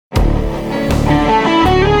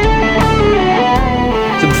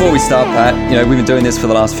Before we start, Pat, we've been doing this for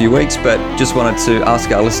the last few weeks, but just wanted to ask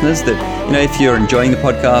our listeners that, if you're enjoying the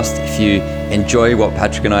podcast, if you enjoy what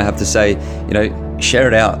Patrick and I have to say, share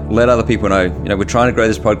it out. Let other people know. We're trying to grow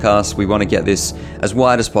this podcast. We want to get this as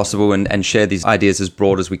wide as possible and share these ideas as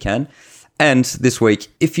broad as we can. And this week,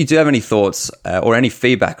 if you do have any thoughts or any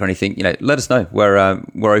feedback or anything, let us know.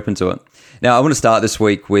 We're open to it. Now, I want to start this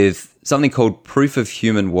week with something called proof of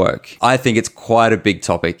human work. I think it's quite a big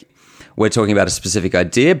topic. We're talking about a specific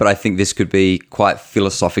idea, but I think this could be quite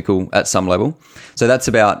philosophical at some level. So that's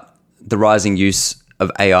about the rising use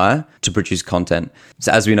of AI to produce content.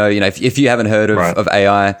 So as we know, if you haven't heard of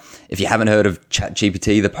AI, if you haven't heard of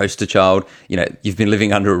ChatGPT, the poster child, you've been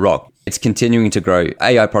living under a rock. It's continuing to grow.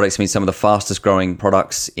 AI products have been some of the fastest growing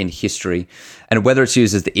products in history. And whether it's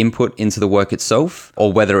used as the input into the work itself,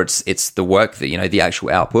 or whether it's the work that, the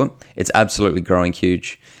actual output, it's absolutely growing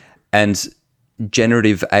huge. And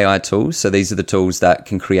generative AI tools, so these are the tools that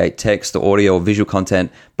can create text or audio or visual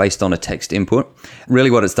content based on a text input. Really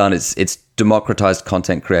what it's done is it's democratized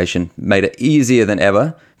content creation, made it easier than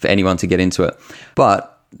ever for anyone to get into it.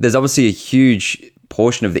 But there's obviously a huge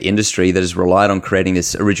portion of the industry that has relied on creating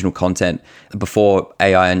this original content before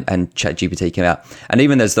AI and ChatGPT came out. And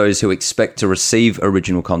even there's those who expect to receive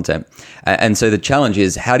original content. And so the challenge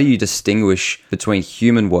is, how do you distinguish between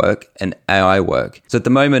human work and AI work? So at the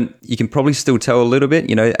moment, you can probably still tell a little bit.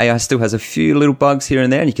 AI still has a few little bugs here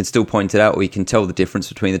and there, and you can still point it out, or you can tell the difference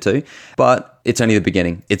between the two. But it's only the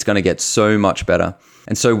beginning. It's going to get so much better.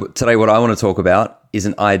 And so today, what I want to talk about is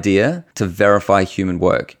an idea to verify human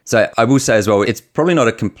work. So I will say as well, it's probably not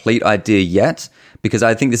a complete idea yet, because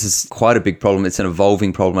I think this is quite a big problem. It's an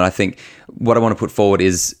evolving problem. And I think what I want to put forward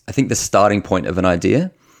is, I think the starting point of an idea,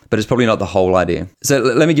 but it's probably not the whole idea. So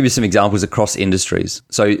let me give you some examples across industries.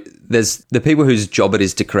 So there's the people whose job it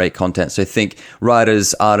is to create content. So think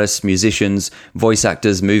writers, artists, musicians, voice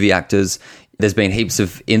actors, movie actors. There's been heaps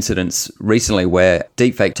of incidents recently where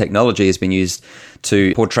deepfake technology has been used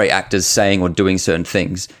to portray actors saying or doing certain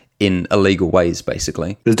things in illegal ways,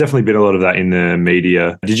 basically. There's definitely been a lot of that in the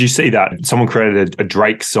media. Did you see that? Someone created a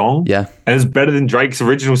Drake song. Yeah. And it's better than Drake's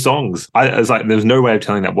original songs. I was like, there's no way of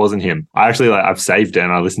telling that wasn't him. I actually, I've saved it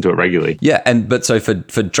and I listen to it regularly. Yeah. But so for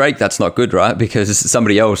Drake, that's not good, right? Because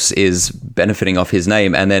somebody else is benefiting off his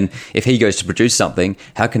name. And then if he goes to produce something,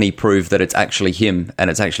 how can he prove that it's actually him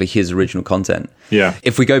and it's actually his original content? Yeah.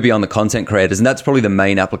 If we go beyond the content creators, and that's probably the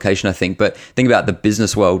main application, I think, but think about the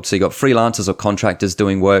business world. So you got freelancers or contractors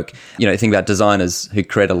doing work. Think about designers who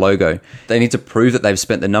create a logo. They need to prove that they've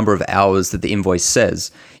spent the number of hours that the invoice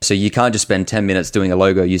says. So you can't just spend 10 minutes doing a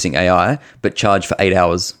logo using AI, but charge for 8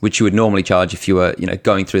 hours, which you would normally charge if you were,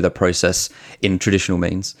 going through the process in traditional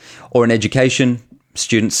means. Or in education,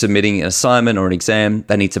 students submitting an assignment or an exam,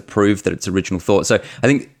 they need to prove that it's original thought. So I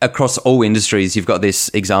think across all industries, you've got this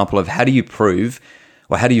example of how do you prove,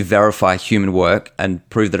 or how do you verify human work and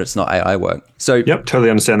prove that it's not AI work? So, yep, totally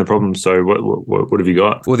understand the problem. So what have you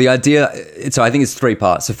got? Well, the idea, so I think it's three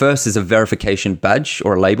parts. So first is a verification badge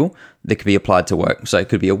or a label that could be applied to work. So it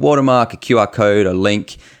could be a watermark, a QR code, a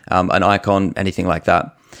link, an icon, anything like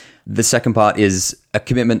that. The second part is a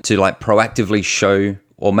commitment to proactively show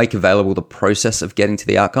or make available the process of getting to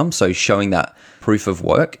the outcome. So showing that proof of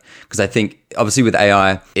work. Because I think obviously with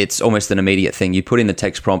AI, it's almost an immediate thing. You put in the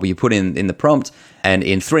text prompt, or you put in the prompt, and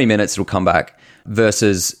in 3 minutes it'll come back.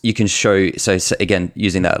 Versus you can show, so again,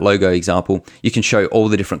 using that logo example, you can show all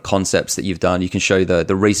the different concepts that you've done. You can show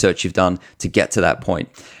the research you've done to get to that point.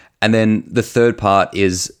 And then the third part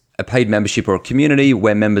is a paid membership or a community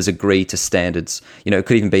where members agree to standards. It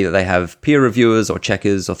could even be that they have peer reviewers or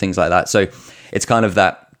checkers or things like that. So it's kind of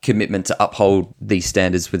that commitment to uphold these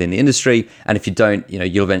standards within the industry. And if you don't,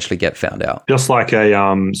 you'll eventually get found out. Just like a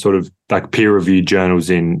sort of like peer-reviewed journals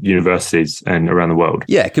in universities and around the world.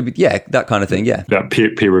 Yeah, it could be. Yeah, that kind of thing. Yeah, that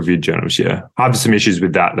peer-reviewed journals. Yeah, I have some issues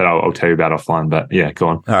with that I'll tell you about offline. But yeah, go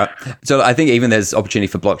on. All right. So I think even there's opportunity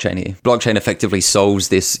for blockchain here. Blockchain effectively solves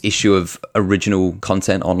this issue of original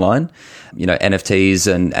content online. NFTs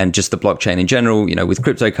and just the blockchain in general. With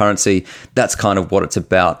cryptocurrency, that's kind of what it's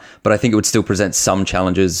about. But I think it would still present some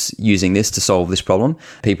challenges using this to solve this problem.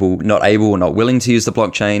 People not able or not willing to use the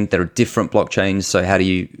blockchain. There are different blockchains. So how do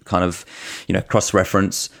you kind of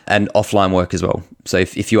cross-reference, and offline work as well. So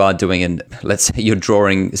if you are doing, let's say you're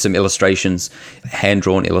drawing some illustrations,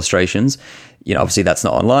 hand-drawn illustrations, obviously that's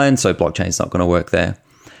not online, so blockchain's not going to work there.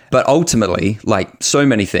 But ultimately, like so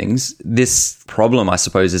many things, this problem, I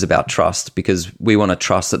suppose, is about trust, because we want to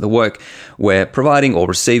trust that the work we're providing or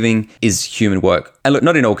receiving is human work. And look,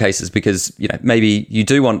 not in all cases, because, maybe you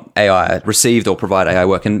do want AI received or provide AI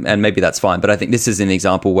work, and maybe that's fine. But I think this is an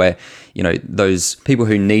example where, those people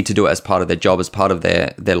who need to do it as part of their job, as part of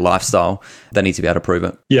their lifestyle, they need to be able to prove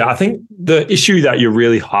it. Yeah, I think the issue that you're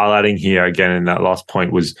really highlighting here, again, in that last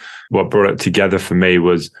point, was what brought it together for me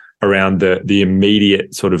was around the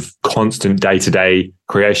immediate sort of constant day-to-day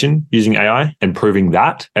creation using AI and proving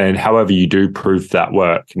that. And however you do prove that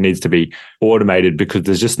work needs to be automated, because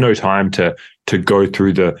there's just no time to go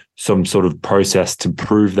through some sort of process to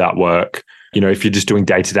prove that work. If you're just doing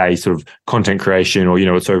day-to-day sort of content creation, or,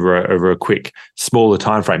 it's over a quick, smaller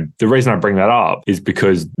time frame. The reason I bring that up is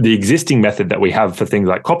because the existing method that we have for things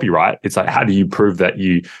like copyright, it's like, how do you prove that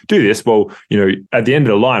you do this? Well, at the end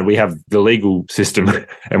of the line, we have the legal system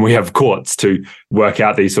and we have courts to work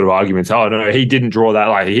out these sort of arguments. Oh, no, he didn't draw that.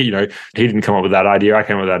 Like, he didn't come up with that idea. I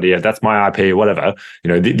came up with that idea. That's my IP or whatever.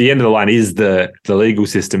 The end of the line is the legal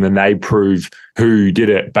system, and they prove who did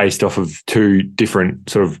it based off of two different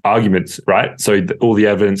sort of arguments, right? So all the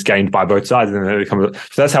evidence gained by both sides, and then it comes.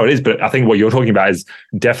 So that's how it is. But I think what you're talking about is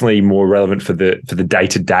definitely more relevant for the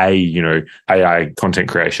day-to-day, AI content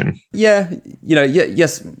creation. Yeah,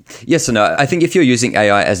 yes and no. I think if you're using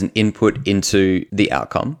AI as an input into the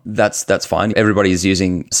outcome, that's fine. Everybody is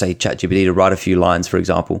using, say, ChatGPT to write a few lines, for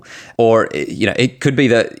example, or it could be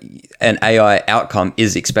that an AI outcome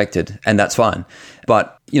is expected, and that's fine.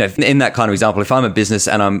 But, in that kind of example, if I'm a business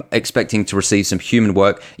and I'm expecting to receive some human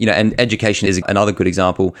work, and education is another good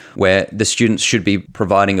example where the students should be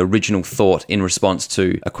providing original thought in response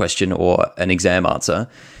to a question or an exam answer.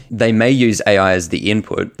 They may use AI as the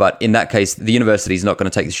input, but in that case, the university is not going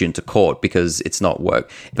to take the student to court because it's not work.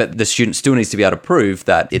 But the student still needs to be able to prove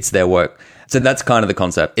that it's their work. So that's kind of the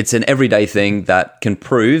concept. It's an everyday thing that can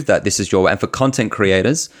prove that this is your work. And for content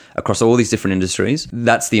creators across all these different industries,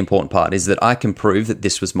 that's the important part, is that I can prove that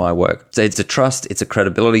this was my work. So it's a trust, it's a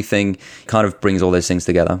credibility thing, kind of brings all those things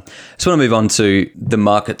together. So I want to move on to the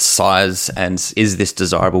market size, and is this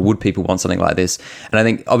desirable? Would people want something like this? And I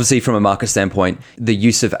think obviously from a market standpoint, the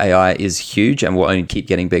use of AI is huge and will only keep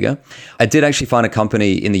getting bigger. I did actually find a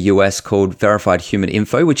company in the US called Verified Human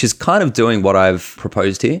Info, which is kind of doing what I've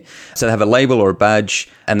proposed here. So they have a label or a badge,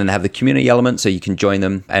 and then they have the community element, so you can join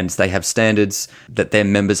them, and they have standards that their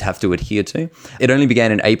members have to adhere to. It only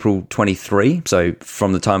began in April 23, so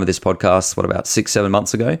from the time of this podcast, about 6-7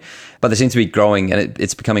 months ago, but they seem to be growing, and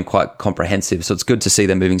it's becoming quite comprehensive, so it's good to see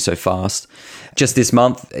them moving so fast. Just this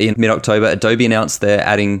month, in mid-October, Adobe announced they're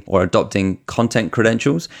adding or adopting content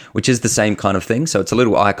credentials, which is the same kind of thing. So it's a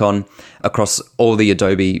little icon across all the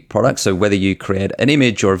Adobe products. So whether you create an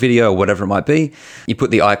image or a video or whatever it might be, you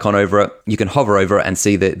put the icon over it, you can hover over it and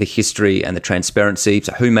see the history and the transparency.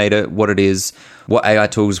 So who made it, what it is, what AI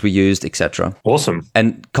tools we used, etc. Awesome.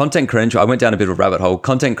 And content credential, I went down a bit of a rabbit hole.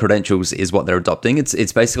 Content credentials is what they're adopting.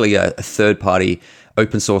 It's basically a third-party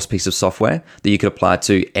open source piece of software that you could apply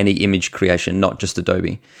to any image creation, not just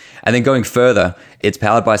Adobe. And then going further, it's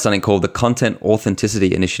powered by something called the Content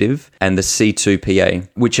Authenticity Initiative and the C2PA,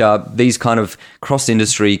 which are these kind of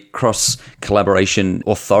cross-industry, cross-collaboration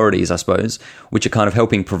authorities, I suppose, which are kind of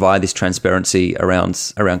helping provide this transparency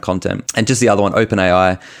around content. And just the other one,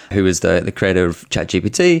 OpenAI, who is the creator of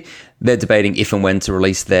ChatGPT, they're debating if and when to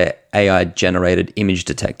release their AI-generated image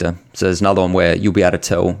detector. So there's another one where you'll be able to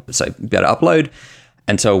tell, so you'll be able to upload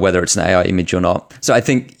and tell whether it's an AI image or not. So I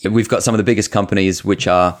think we've got some of the biggest companies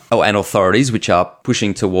and authorities which are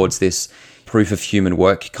pushing towards this proof of human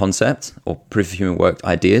work concept or proof of human work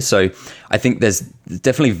idea. So I think there's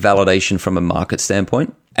definitely validation from a market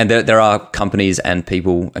standpoint. And there are companies and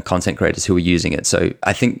people and content creators who are using it. So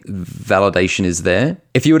I think validation is there.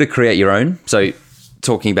 If you were to create your own, so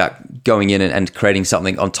talking about going in and creating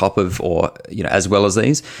something on top of, or, as well as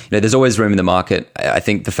these, there's always room in the market. I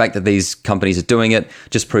think the fact that these companies are doing it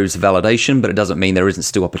just proves validation, but it doesn't mean there isn't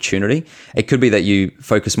still opportunity. It could be that you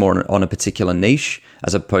focus more on a particular niche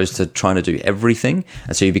as opposed to trying to do everything.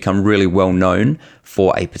 And so you become really well known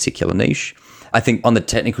for a particular niche. I think on the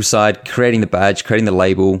technical side, creating the badge, creating the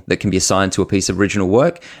label that can be assigned to a piece of original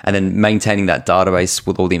work, and then maintaining that database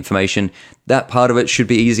with all the information, that part of it should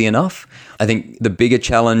be easy enough. I think the bigger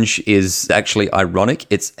challenge is actually ironic.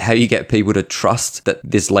 It's how you get people to trust that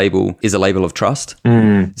this label is a label of trust.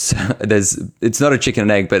 So it's not a chicken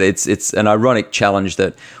and egg, but it's an ironic challenge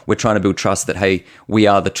that we're trying to build trust that, hey, we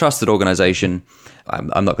are the trusted organization.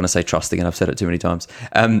 I'm not going to say trusting, and I've said it too many times.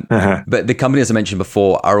 But the companies I mentioned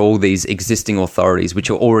before are all these existing authorities which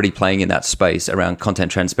are already playing in that space around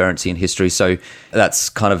content transparency and history. So that's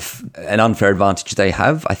kind of an unfair advantage they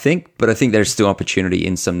have, I think. But I think there's still opportunity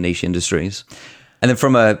in some niche industries. And then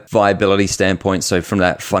from a viability standpoint, so from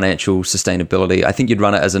that financial sustainability, I think you'd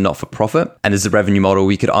run it as a not-for-profit. And as a revenue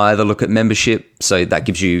model, you could either look at membership, so that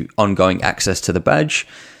gives you ongoing access to the badge.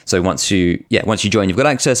 So once you join, you've got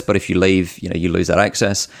access, but if you leave, you lose that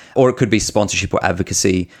access. Or it could be sponsorship or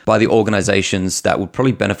advocacy by the organizations that would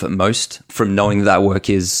probably benefit most from knowing that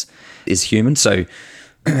work is human. So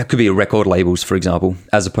it could be record labels, for example,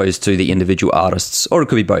 as opposed to the individual artists, or it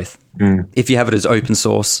could be both. If you have it as open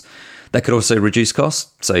source, that could also reduce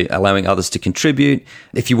costs, so allowing others to contribute.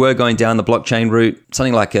 If you were going down the blockchain route,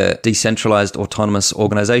 something like a decentralized autonomous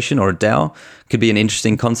organization or a DAO could be an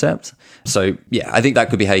interesting concept. So yeah, I think that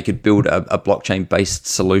could be how you could build a blockchain-based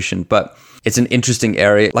solution. But it's an interesting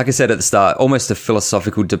area. Like I said at the start, almost a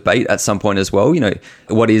philosophical debate at some point as well.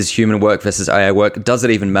 What is human work versus AI work? Does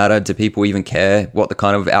it even matter? Do people even care what the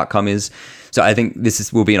kind of outcome is? So I think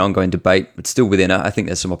will be an ongoing debate, but still within it, I think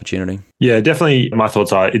there's some opportunity. Yeah, definitely. My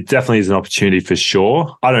thoughts are it definitely is an opportunity for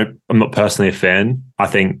sure. I'm not personally a fan. I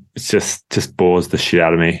think it's just bores the shit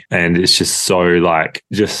out of me. And it's just so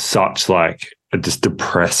just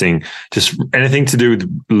depressing, just anything to do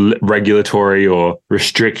with regulatory or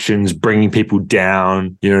restrictions, bringing people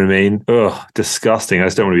down. You know what I mean? Ugh, disgusting. I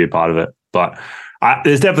just don't want to be a part of it. But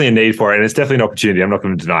there's definitely a need for it, and it's definitely an opportunity. I'm not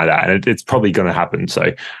going to deny that, and it's probably going to happen.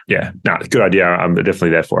 So, yeah, good idea. I'm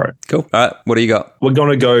definitely there for it. Cool. All right, what do you got? We're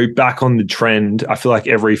going to go back on the trend. I feel like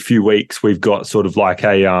every few weeks we've got sort of like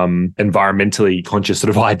a environmentally conscious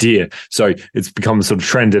sort of idea. So it's become a sort of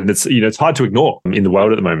trend, and it's hard to ignore in the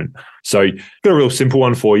world at the moment. So got a real simple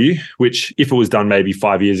one for you, which if it was done maybe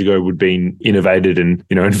 5 years ago would have been innovated and,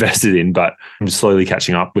 invested in, but I'm just slowly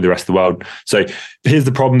catching up with the rest of the world. So here's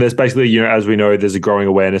the problem. There's basically, as we know, there's a growing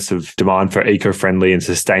awareness of demand for eco-friendly and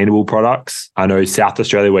sustainable products. I know South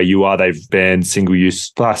Australia, where you are, they've banned single-use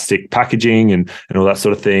plastic packaging and all that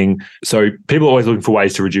sort of thing. So people are always looking for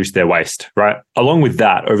ways to reduce their waste, right? Along with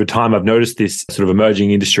that, over time, I've noticed this sort of emerging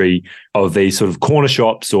industry of these sort of corner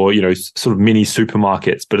shops or, sort of mini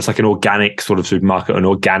supermarkets, but it's like an organic sort of supermarket, an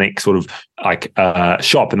organic sort of like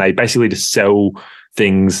shop. And they basically just sell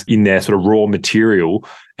things in their sort of raw material,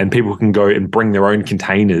 and people can go and bring their own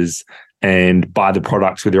containers and buy the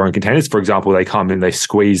products with their own containers. For example, they come and they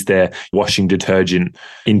squeeze their washing detergent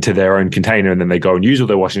into their own container, and then they go and use all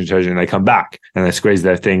their washing detergent, and they come back and they squeeze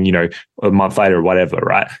their thing, a month later or whatever,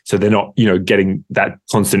 right? So they're not, getting that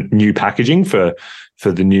constant new packaging for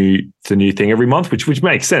the new thing every month, which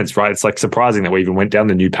makes sense, right? It's like surprising that we even went down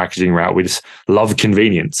the new packaging route. We just love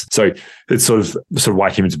convenience. So it's sort of why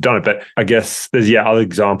humans have done it. But I guess there's other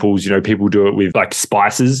examples. People do it with like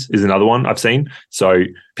spices is another one I've seen. So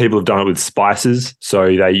people have done it with spices.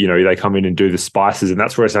 So they come in and do the spices, and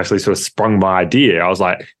that's where it's actually sort of sprung my idea. I was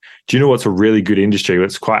like, do you know what's a really good industry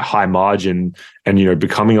that's quite high margin and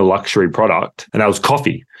becoming a luxury product? And that was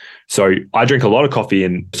coffee. So I drink a lot of coffee,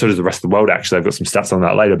 and so does the rest of the world, actually. I've got some stats on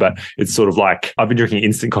that later, but it's sort of like I've been drinking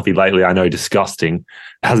instant coffee lately. I know, disgusting.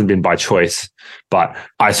 It hasn't been by choice, but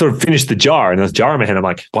I sort of finished the jar, and there's a jar in my hand. I'm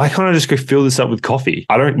like, why can't I just go fill this up with coffee?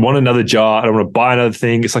 I don't want another jar. I don't want to buy another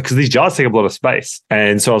thing. It's like, because these jars take up a lot of space.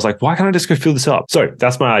 And so I was like, why can't I just go fill this up? So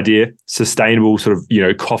that's my idea. Sustainable sort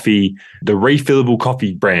of, coffee, the refillable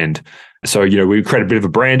coffee brand. So, we create a bit of a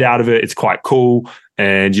brand out of it. It's quite cool.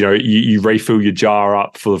 And, you refill your jar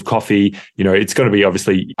up full of coffee. It's going to be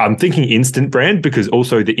obviously, I'm thinking instant brand, because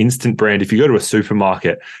also the instant brand, if you go to a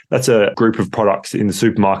supermarket, that's a group of products in the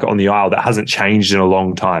supermarket on the aisle that hasn't changed in a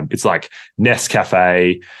long time. It's like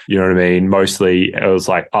Nescafe, you know what I mean? Mostly it was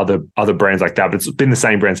like other brands like that, but it's been the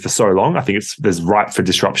same brands for so long. I think there's ripe for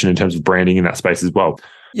disruption in terms of branding in that space as well.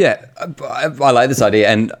 Yeah, I like this idea,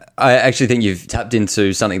 and I actually think you've tapped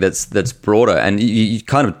into something that's broader, and you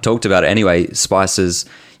kind of talked about it anyway. Spices,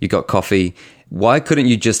 you got coffee. Why couldn't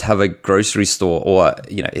you just have a grocery store, or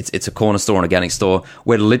it's a corner store, an organic store,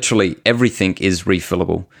 where literally everything is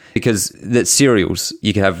refillable? Because the cereals,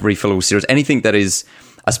 you can have refillable cereals. Anything that is,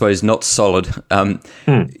 I suppose, not solid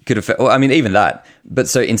could affect. Well, I mean, even that. But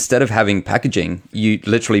so instead of having packaging, you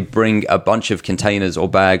literally bring a bunch of containers or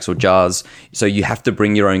bags or jars. So you have to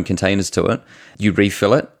bring your own containers to it. You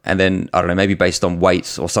refill it, and then, I don't know, maybe based on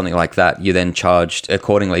weight or something like that, you're then charged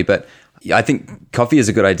accordingly. But I think coffee is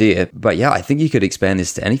a good idea, but yeah, I think you could expand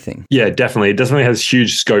this to anything. Yeah, definitely. It definitely has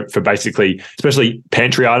huge scope for basically, especially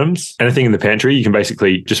pantry items. Anything in the pantry, you can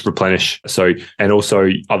basically just replenish. So, and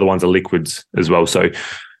also other ones are liquids as well. So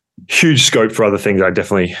huge scope for other things. I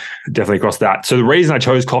definitely cross that. So the reason I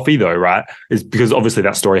chose coffee though, right, is because obviously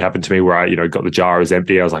that story happened to me where I, got the jar, it was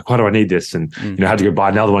empty. I was like, why do I need this? And, had to go buy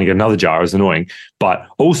another one, get another jar. It was annoying. But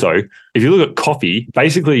also, if you look at coffee,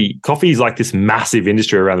 basically coffee is like this massive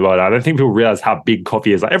industry around the world. I don't think people realize how big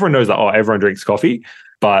coffee is. Like everyone knows that, everyone drinks coffee.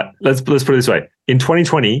 But let's put it this way. In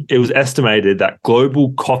 2020, it was estimated that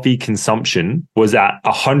global coffee consumption was at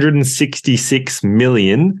 166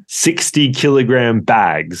 million 60 kilogram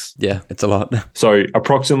bags. Yeah, it's a lot. So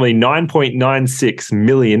approximately 9.96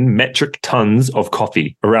 million metric tons of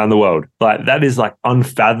coffee around the world. Like that is like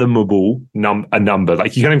unfathomable a number.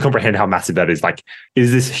 Like you can't even comprehend how massive that is. Like it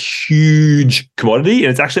is this huge commodity.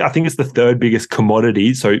 And it's actually, I think it's the third biggest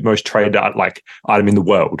commodity. So most traded item in the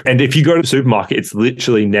world. And if you go to the supermarket, it's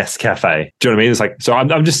literally Nescafe. Do you know what I mean? It's like, so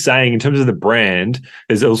I'm just saying in terms of the brand,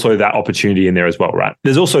 there's also that opportunity in there as well, right?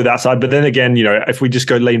 There's also that side. But then again, if we just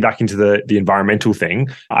go lean back into the environmental thing,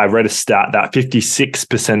 I read a stat that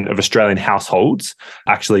 56% of Australian households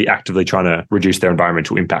actually actively trying to reduce their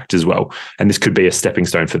environmental impact as well. And this could be a stepping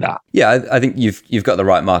stone for that. Yeah, I think you've got the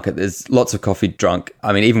right market. There's lots of coffee drunk.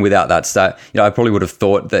 I mean, even without that stat, I probably would have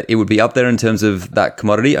thought that it would be up there in terms of that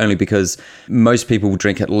commodity, only because most people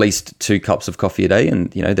drink at least 2 cups of coffee a day.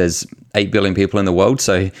 And, there's 8 billion people in the world.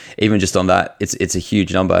 So even just on that, it's a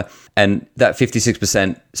huge number. And that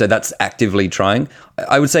 56%, so that's actively trying.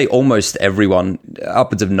 I would say almost everyone,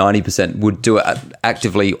 upwards of 90%, would do it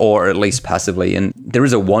actively or at least passively. And there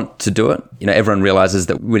is a want to do it. Everyone realizes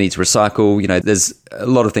that we need to recycle. There's a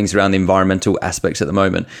lot of things around the environmental aspects at the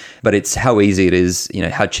moment, but it's how easy it is,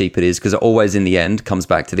 how cheap it is, because it always in the end comes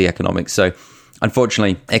back to the economics. So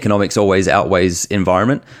unfortunately, economics always outweighs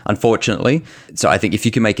environment, unfortunately. So I think if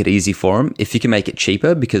you can make it easy for them, if you can make it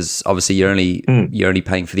cheaper, because obviously you're only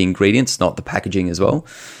paying for the ingredients, not the packaging as well,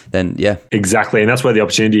 then yeah. Exactly. And that's where the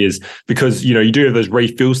opportunity is, because, you do have those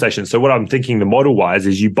refill stations. So what I'm thinking the model wise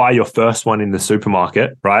is you buy your first one in the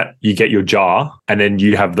supermarket, right? You get your jar and then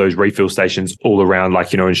you have those refill stations all around,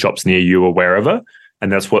 like, in shops near you or wherever.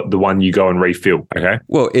 And that's the one you go and refill. Okay.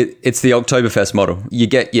 Well, it's the Oktoberfest model. You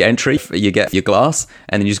get your entry, you get your glass,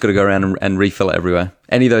 and then you just got to go around and refill it everywhere.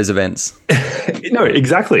 Any of those events. No,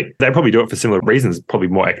 exactly. They probably do it for similar reasons, probably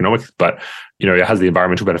more economic, but it has the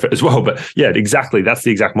environmental benefit as well. But yeah, exactly. That's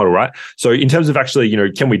the exact model, right? So in terms of actually,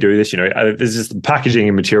 can we do this? There's just packaging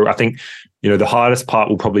and material. I think, the hardest part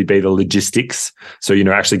will probably be the logistics. So,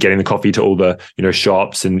 actually getting the coffee to all the,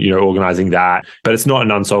 shops and, organizing that. But it's not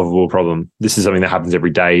an unsolvable problem. This is something that happens every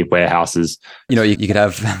day, warehouses. You could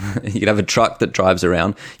have a truck that drives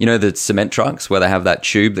around, the cement trucks where they have that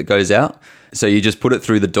tube that goes out. So you just put it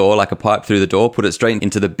through the door, like a pipe through the door, put it straight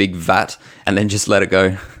into the big vat, and then just let it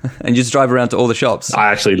go. And you just drive around to all the shops.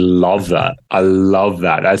 I actually love that. I love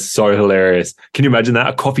that. That's so hilarious. Can you imagine that?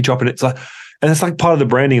 A coffee shop, and it's like part of the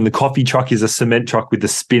branding. And the coffee truck is a cement truck with the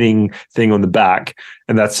spinning thing on the back.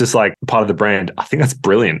 And that's just like part of the brand. I think that's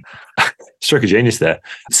brilliant. Stroke of genius there.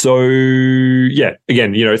 So yeah,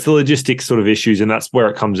 again, it's the logistics sort of issues, and that's where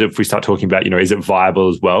it comes if we start talking about, is it viable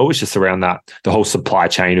as well? It's just around that, the whole supply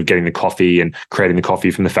chain of getting the coffee and creating the coffee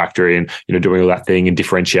from the factory and, doing all that thing and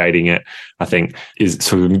differentiating it, I think is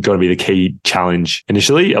sort of going to be the key challenge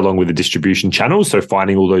initially, along with the distribution channels. So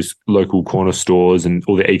finding all those local corner stores and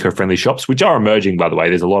all the eco-friendly shops, which are emerging, by the way,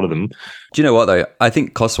 there's a lot of them. Do you know what though? I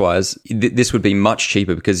think cost-wise, this would be much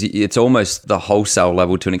cheaper because it's almost the wholesale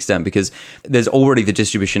level to an extent, because there's already the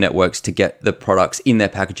distribution networks to get the products in their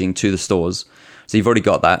packaging to the stores. So you've already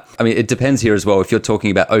got that. I mean, it depends here as well. If you're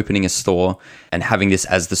talking about opening a store and having this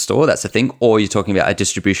as the store, that's the thing. Or you're talking about a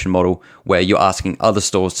distribution model where you're asking other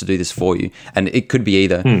stores to do this for you. And it could be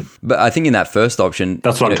either. But I think in that first option...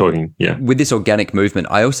 That's what I'm talking, yeah. With this organic movement,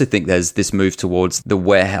 I also think there's this move towards the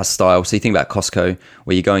warehouse style. So you think about Costco,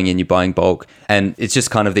 where you're going in, you're buying bulk, and it's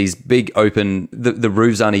just kind of these big open... The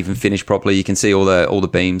roofs aren't even finished properly. You can see all the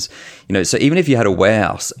beams. So even if you had a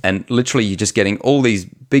warehouse and literally you're just getting all these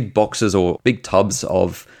big boxes or big tubs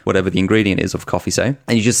of whatever the ingredient is of coffee, say,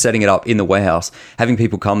 and you're just setting it up in the warehouse, having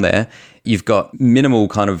people come there, you've got minimal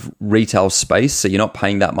kind of retail space, so you're not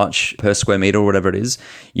paying that much per square meter or whatever it is.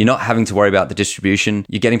 You're not having to worry about the distribution.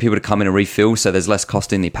 You're getting people to come in and refill, so there's less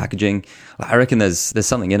cost in the packaging. I reckon there's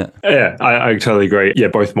something in it. Yeah, I totally agree. Yeah,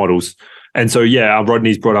 both models. And so, yeah,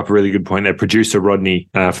 Rodney's brought up a really good point there. Producer Rodney,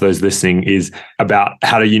 for those listening, is about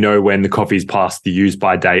how do you know when the coffee's past the use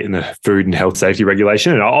by date and the food and health safety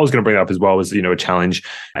regulation. And I was going to bring it up as well as, a challenge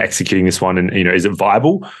executing this one. And, is it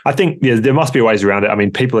viable? I think there must be ways around it. I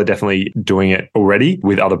mean, people are definitely doing it already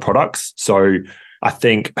with other products. So I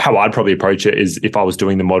think how I'd probably approach it is if I was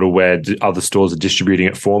doing the model where other stores are distributing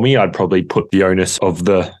it for me, I'd probably put the onus of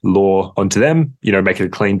the law onto them, make it a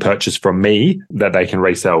clean purchase from me that they can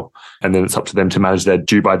resell. And then it's up to them to manage their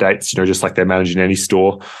due by dates, just like they're managing any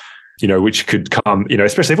store, which could come,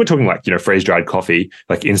 especially if we're talking like, freeze-dried coffee,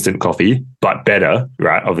 like instant coffee, but better,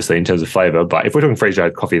 right? Obviously in terms of flavor. But if we're talking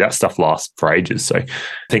freeze-dried coffee, that stuff lasts for ages. So I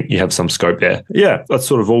think you have some scope there. Yeah, that's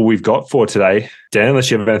sort of all we've got for today. Dan, unless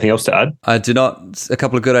you have anything else to add? I do not. A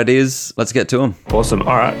couple of good ideas. Let's get to them. Awesome.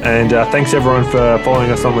 All right. And thanks everyone for following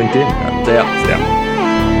us on LinkedIn. See ya.